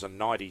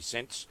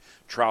 $3.90.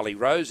 Charlie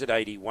Rose at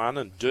 $81.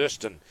 And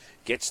Durston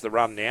gets the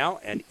run now,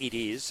 and it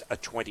is a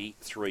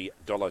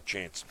 $23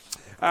 chance.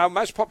 Our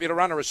most popular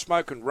runner is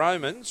Smokin'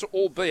 Romans,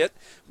 albeit,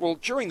 well,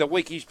 during the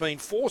week he's been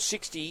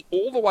 $4.60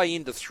 all the way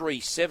into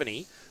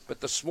 $3.70, but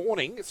this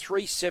morning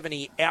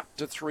 $3.70 out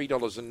to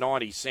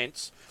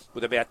 $3.90,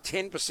 with about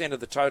 10% of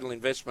the total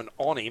investment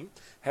on him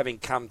having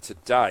come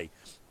today.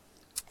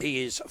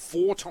 He is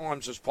 4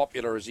 times as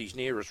popular as his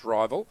nearest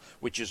rival,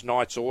 which is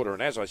Knight's Order.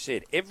 And as I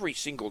said, every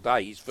single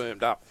day he's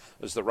firmed up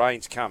as the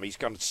rains come. He's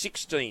gone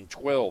 16,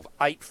 12,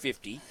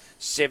 850,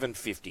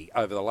 750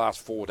 over the last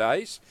 4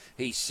 days.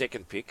 He's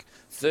second pick.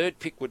 Third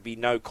pick would be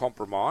No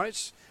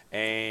Compromise.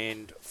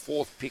 And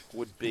fourth pick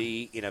would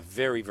be in a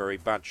very, very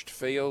bunched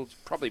field,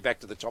 probably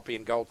back to the top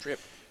end Gold Trip.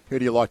 Who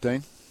do you like,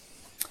 Dean?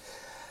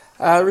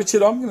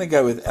 Richard, I'm going to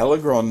go with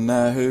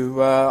Allegron,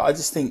 who I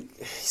just think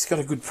he's got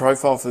a good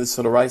profile for this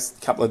sort of race.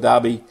 A couple of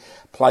Derby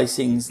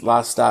placings,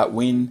 last start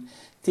win.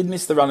 Did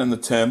miss the run in the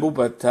Turnbull,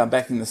 but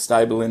back in the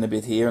stable in a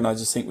bit here. And I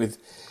just think with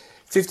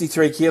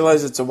 53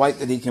 kilos, it's a weight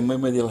that he can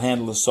win with. He'll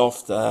handle the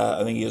soft.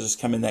 I think he'll just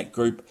come in that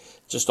group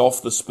just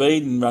off the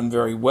speed and run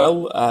very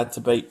well to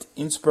beat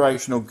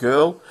Inspirational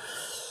Girl.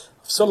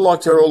 I've sort of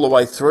liked her all the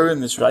way through in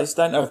this race.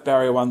 Don't know if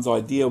barrier one's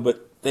ideal,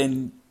 but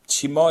then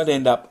she might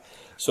end up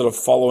sort of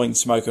following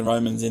Smokin'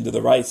 Romans into the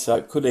race, so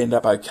it could end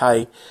up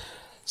okay.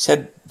 She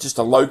had just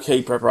a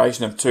low-key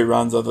preparation of 2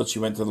 runs. I thought she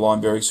went to the line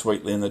very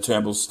sweetly in the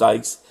Turnbull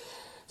Stakes.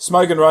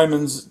 Smokin'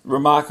 Romans,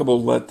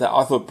 remarkable that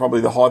I thought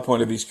probably the high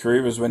point of his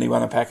career was when he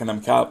won a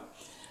Pakenham Cup.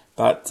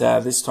 But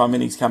this time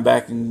in, he's come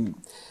back, and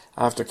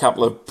after a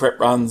couple of prep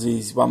runs,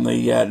 he's won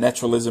the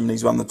Naturalism and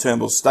he's won the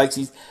Turnbull Stakes.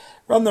 He's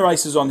run the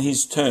races on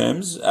his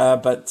terms,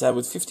 but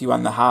with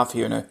 51.5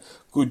 here and a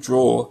good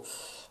draw,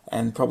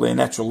 and probably a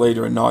natural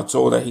leader in Knight's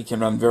Order, he can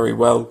run very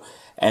well.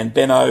 And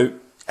Benno,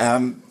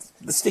 the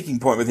sticking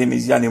point with him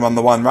is he's only won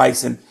the one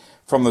race, and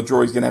from the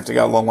draw he's going to have to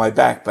go a long way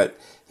back. But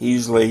he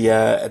usually,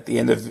 at the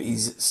end of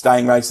his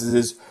staying races,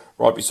 is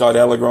right beside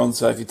Allegron,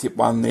 so if you tip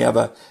one, the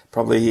other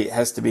probably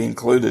has to be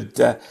included.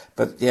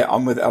 But yeah,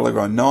 I'm with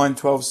Allegron, 9,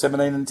 12,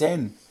 17 and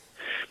 10.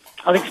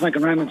 I think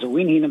Smokin' Romans will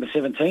win here, number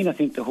 17. I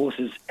think the horse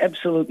is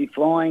absolutely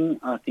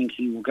flying. I think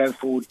he will go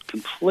forward,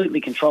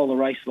 completely control the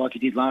race like he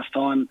did last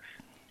time.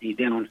 He's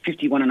down on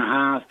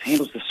 51.5,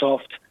 handles the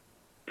soft,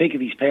 peak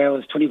of his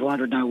powers,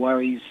 2,400, no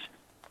worries.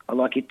 I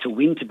like it to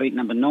win to beat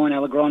number 9,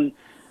 Allegron.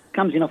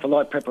 Comes in off a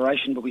light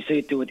preparation, but we see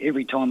it do it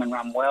every time and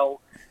run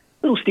well.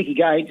 Little sticky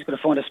gauge, he's got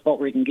to find a spot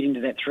where he can get into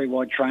that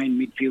 3-wide train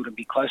midfield and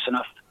be close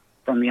enough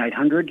from the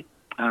 800.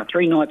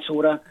 3 Knight's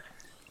Order.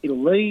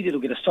 It'll lead, it'll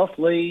get a soft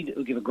lead,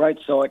 it'll give a great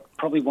sight,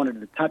 probably wanted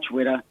it a touch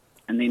wetter,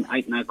 and then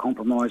 8 No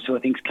Compromise, who I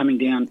think is coming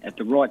down at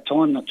the right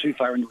time, not too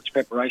far into its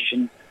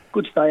preparation.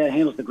 Good stayer,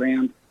 handles the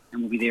ground,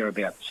 and will be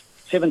thereabouts.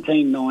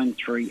 17, 9,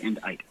 3 and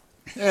 8.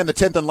 And the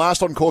 10th and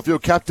last on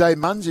Caulfield Cup Day,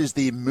 Muns, is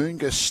the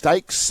Moonga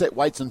Stakes, set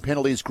weights and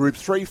penalties, Group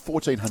 3,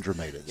 1,400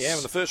 metres. Yeah,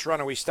 and the first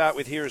runner we start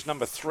with here is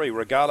number 3,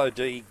 Regalo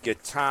di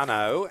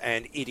Gaetano,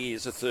 and it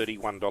is a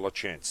 $31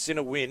 chance.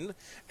 Sinner Win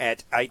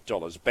at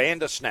 $8.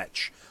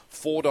 Bandersnatch,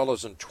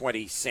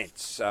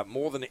 $4.20.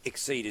 More Than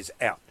Exceed is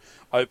out.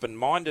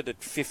 Open-Minded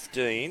at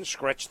 15,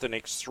 scratch the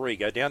next 3.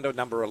 Go down to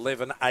number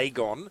 11,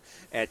 Agon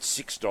at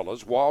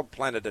 $6. Wild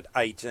Planet at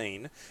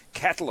 18.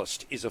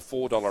 Catalyst is a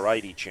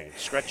 $4.80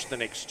 chance. Scratch the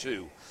next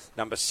 2.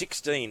 Number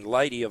 16,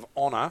 Lady of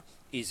Honour,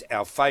 is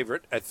our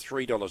favourite at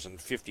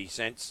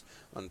 $3.50.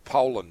 And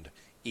Poland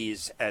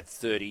is at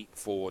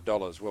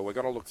 $34. Well, we've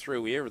got to look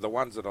through here the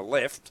ones that are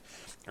left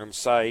and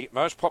say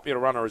most popular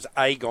runner is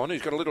Agon,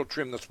 who's got a little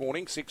trim this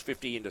morning,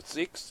 6.50 into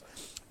 6.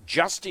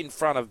 Just in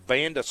front of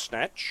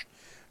Bandersnatch.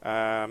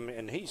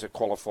 And he's a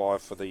qualifier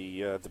for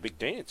the big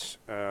dance,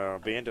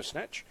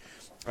 Bandersnatch.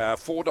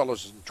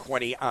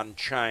 $4.20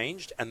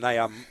 unchanged, and they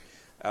are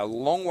a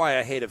long way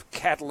ahead of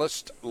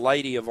Catalyst,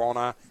 Lady of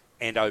Honour,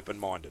 and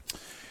Open-Minded.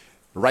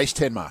 Race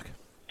 10, Mark.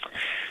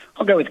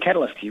 I'll go with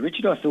Catalyst here,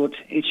 Richard. I thought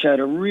it showed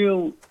a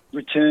real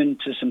return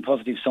to some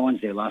positive signs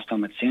there last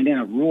time at Sandown.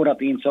 It roared up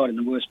the inside in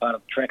the worst part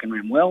of the track and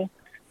ran well.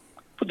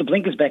 Put the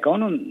blinkers back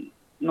on. I'm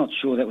not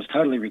sure that was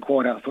totally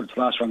required. I thought its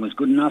last run was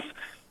good enough.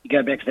 You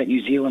go back to that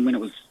New Zealand when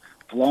it was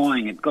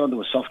flying, it got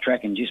onto a soft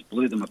track and just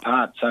blew them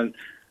apart. So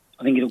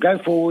I think it'll go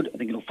forward. I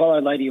think it'll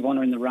follow Lady of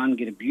Honour in the run,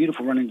 get a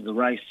beautiful run into the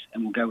race,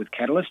 and we'll go with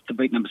Catalyst to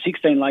beat number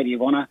 16, Lady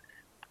of Honour.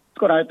 It's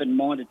got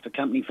Open-Minded for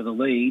company for the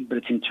lead, but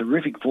it's in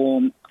terrific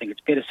form. I think it's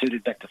better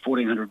suited back to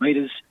 1,400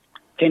 metres.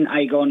 10,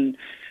 Agon,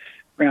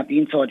 ran up the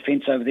inside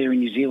fence over there in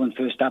New Zealand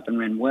first up and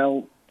ran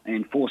well.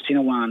 And 4,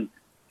 Sinawan,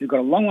 who got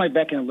a long way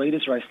back in a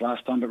leaders race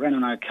last time, but ran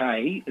on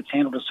okay. It's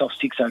handled a soft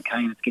 6 okay,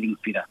 and it's getting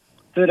fitter.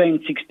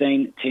 13,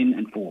 16, 10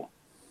 and 4.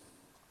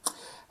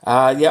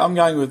 I'm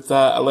going with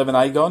 11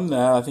 Agon.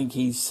 I think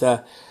he's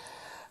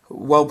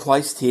well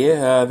placed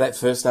here. That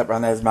first up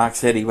run, as Mark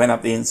said, he went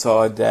up the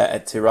inside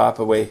at Te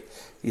Rapa, where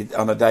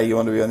on a day you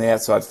want to be on the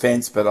outside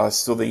fence, but I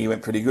still think he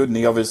went pretty good, and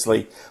he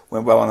obviously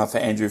went well enough for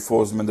Andrew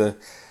Forsman to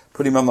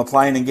put him on the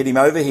plane and get him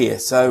over here.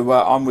 So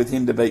I'm with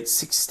him to beat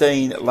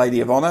 16 Lady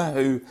of Honour,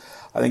 who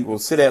I think will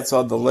sit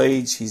outside the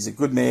lead. She's a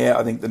good mare.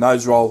 I think the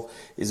nose roll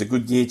is a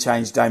good gear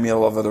change. Damien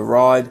will offer to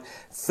ride.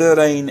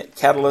 13,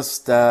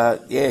 Catalyst.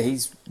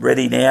 He's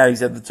ready now.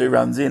 He's had the 2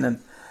 runs in. And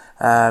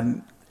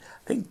I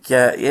think,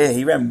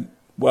 he ran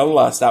well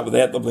last start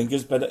without the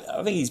blinkers, but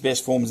I think his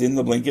best form's in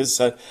the blinkers.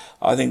 So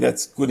I think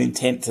that's good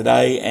intent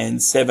today. And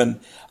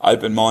 7,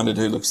 Open-Minded,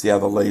 who looks the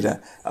other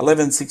leader.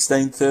 11,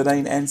 16,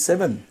 13 and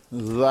 7.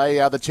 They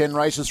are the 10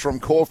 races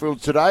from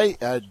Caulfield today.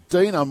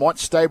 Dean, I might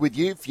stay with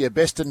you for your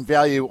best in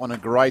value on a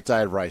great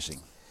day of racing.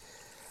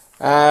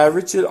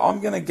 Richard, I'm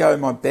going to go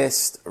my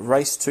best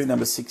race 2,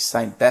 number 6,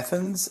 St.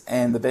 Bathans,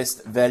 and the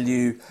best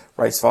value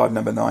race 5,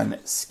 number 9,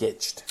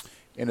 Sketched.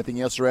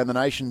 Anything else around the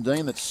nation,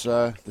 Dean, that's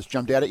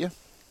jumped out at you?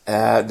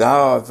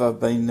 No, I've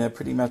been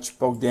pretty much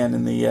bogged down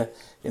in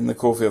the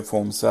Caulfield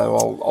form, so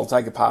I'll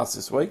take a pass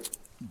this week.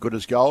 Good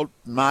as gold.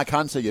 Mark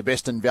Hunter, your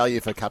best in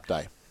value for Cup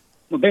Day.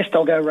 My best,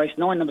 I'll go race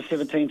 9, number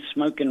 17,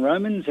 Smoke and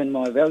Romans, and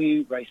my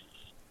value, race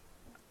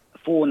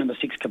 4, number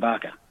 6,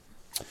 Kabaka.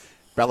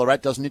 Ballarat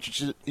doesn't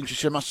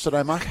interest you much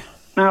today, Mark?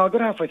 No, I got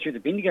halfway through the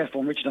Bendigo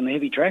form, Richard, on the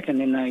heavy track, and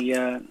then they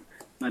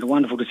made a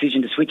wonderful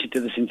decision to switch it to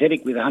the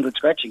synthetic with 100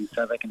 scratchings,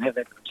 so they can have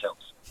that for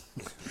themselves.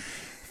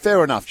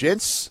 Fair enough,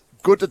 gents.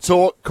 Good to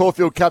talk.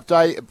 Caulfield Cup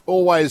Day,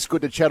 always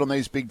good to chat on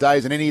these big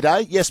days and any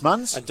day. Yes,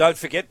 Muns? And don't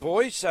forget,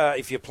 boys,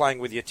 if you're playing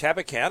with your tab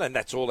account, and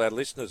that's all our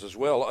listeners as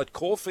well, at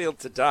Caulfield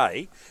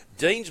today,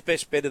 Dean's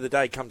best bet of the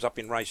day comes up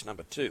in race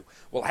number 2.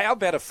 Well, how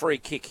about a free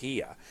kick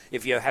here?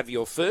 If you have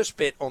your first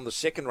bet on the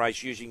second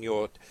race using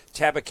your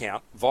tab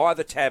account via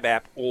the tab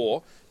app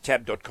or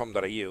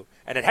tab.com.au,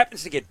 and it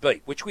happens to get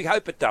beat, which we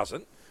hope it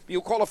doesn't,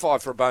 you'll qualify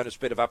for a bonus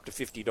bet of up to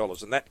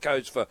 $50, and that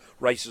goes for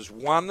races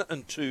 1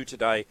 and 2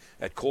 today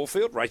at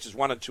Caulfield, races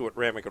 1 and 2 at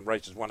Randwick, and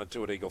races 1 and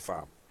 2 at Eagle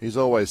Farm. He's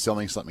always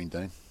selling something,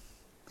 Dean.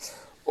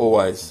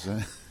 Always.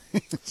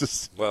 It's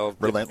just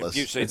relentless.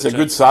 It's a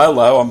good sale,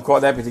 though. I'm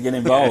quite happy to get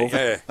involved.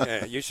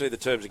 Yeah. You see the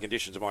terms and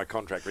conditions of my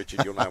contract,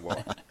 Richard, you'll know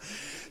why.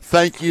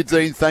 Thank you,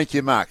 Dean. Thank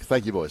you, Mark.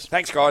 Thank you, boys.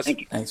 Thanks, guys.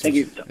 Thank you. Thanks. Thank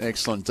you.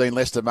 Excellent. Dean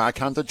Lester, Mark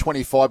Hunter,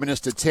 25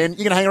 minutes to 10. You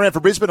going to hang around for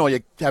Brisbane, or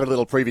you have a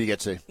little preview to get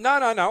to? No.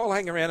 I'll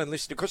hang around and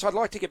listen, because I'd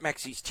like to get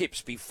Maxie's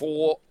tips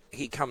before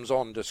he comes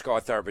on to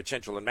Sky Thoroughbred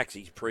Central, and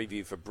Maxie's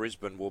preview for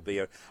Brisbane will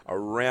be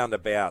around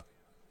about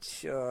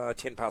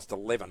 10 past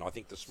 11, I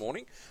think, this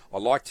morning. I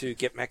like to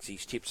get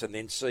Maxie's tips and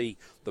then see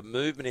the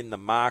movement in the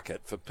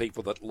market for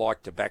people that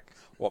like to back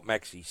what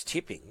Maxie's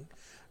tipping.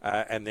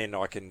 And then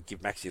I can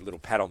give Maxie a little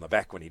pat on the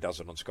back when he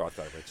does it on Sky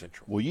Thoroughbred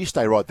Central. Well, you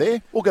stay right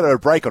there. We'll go to a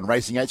break on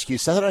Racing HQ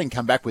Saturday and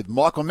come back with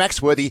Michael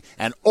Maxworthy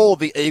and all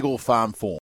the Eagle Farm form.